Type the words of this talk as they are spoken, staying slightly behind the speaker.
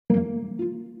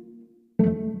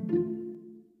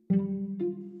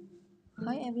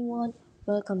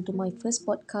welcome to my first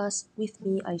podcast with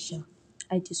me, Aisha.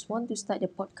 I just want to start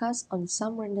the podcast on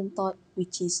some random thought,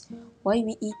 which is why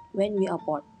we eat when we are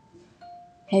bored.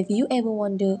 Have you ever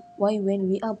wondered why, when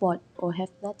we are bored or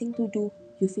have nothing to do,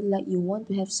 you feel like you want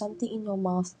to have something in your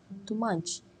mouth to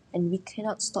munch, and we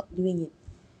cannot stop doing it?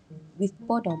 With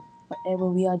boredom,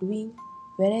 whatever we are doing,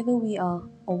 wherever we are,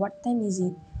 or what time is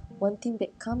it, one thing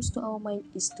that comes to our mind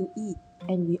is to eat,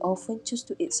 and we often choose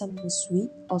to eat something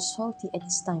sweet or salty at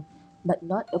this time, but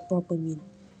not a proper meal.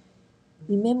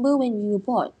 Remember when we were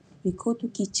bored, we go to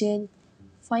kitchen,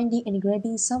 finding and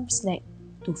grabbing some snack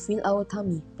to fill our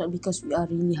tummy, not because we are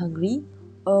really hungry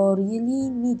or really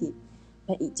need it,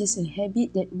 but it's just a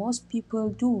habit that most people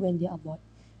do when they are bored.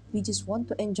 We just want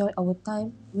to enjoy our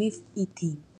time with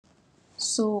eating.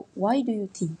 So, why do you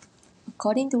think?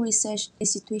 According to research,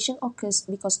 this situation occurs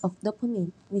because of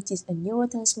dopamine, which is a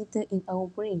neurotransmitter in our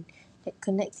brain that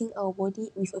connecting our body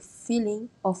with a feeling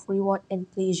of reward and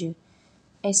pleasure.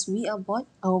 As we are bored,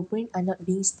 our brain are not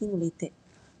being stimulated.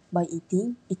 By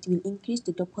eating, it will increase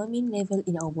the dopamine level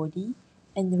in our body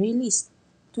and release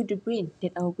to the brain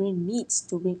that our brain needs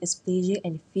to bring us pleasure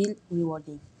and feel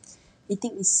rewarding.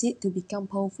 Eating is said to become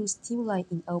powerful stimuli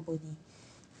in our body.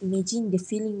 Imagine the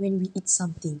feeling when we eat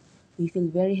something. We feel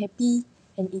very happy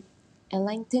and it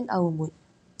enlightens our mood.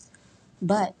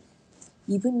 But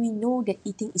even we know that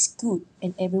eating is good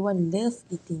and everyone loves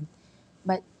eating.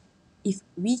 But if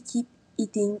we keep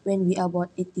eating when we are bored,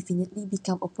 it definitely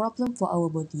becomes a problem for our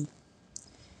body.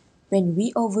 When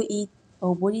we overeat,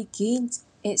 our body gains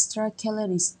extra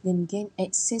calories, then gain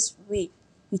excess weight,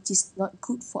 which is not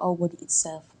good for our body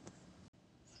itself.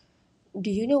 Do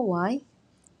you know why?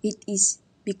 It is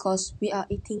because we are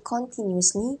eating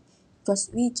continuously because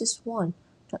we just want,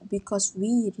 not because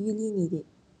we really need it.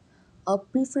 Our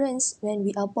preference when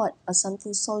we are bored are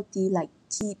something salty like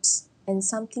chips and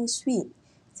something sweet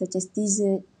such as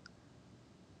dessert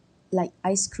like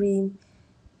ice cream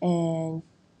and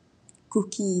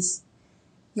cookies.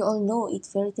 You all know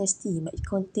it's very tasty but it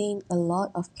contains a lot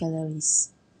of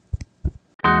calories.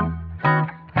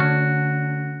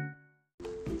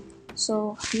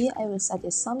 So here I will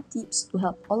suggest some tips to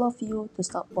help all of you to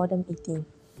stop boredom eating.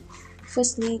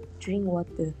 Firstly, drink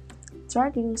water. Try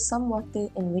drinking some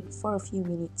water and wait for a few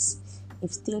minutes.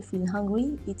 If still feel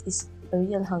hungry, it is a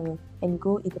real hunger and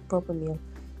go eat a proper meal.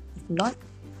 If not,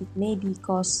 it may be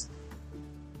because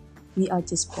we are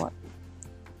just bored.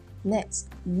 Next,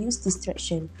 use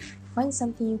distraction. Find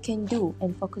something you can do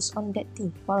and focus on that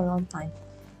thing for a long time.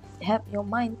 Help your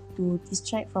mind to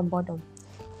distract from boredom.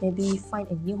 Maybe find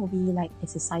a new hobby like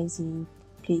exercising,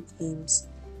 play games.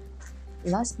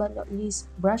 Last but not least,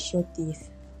 brush your teeth.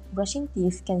 Brushing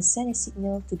teeth can send a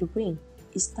signal to the brain.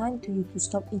 It's time to you to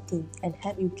stop eating and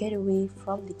help you get away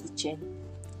from the kitchen.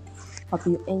 Hope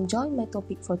you enjoyed my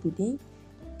topic for today.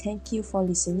 Thank you for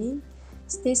listening.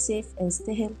 Stay safe and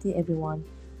stay healthy, everyone.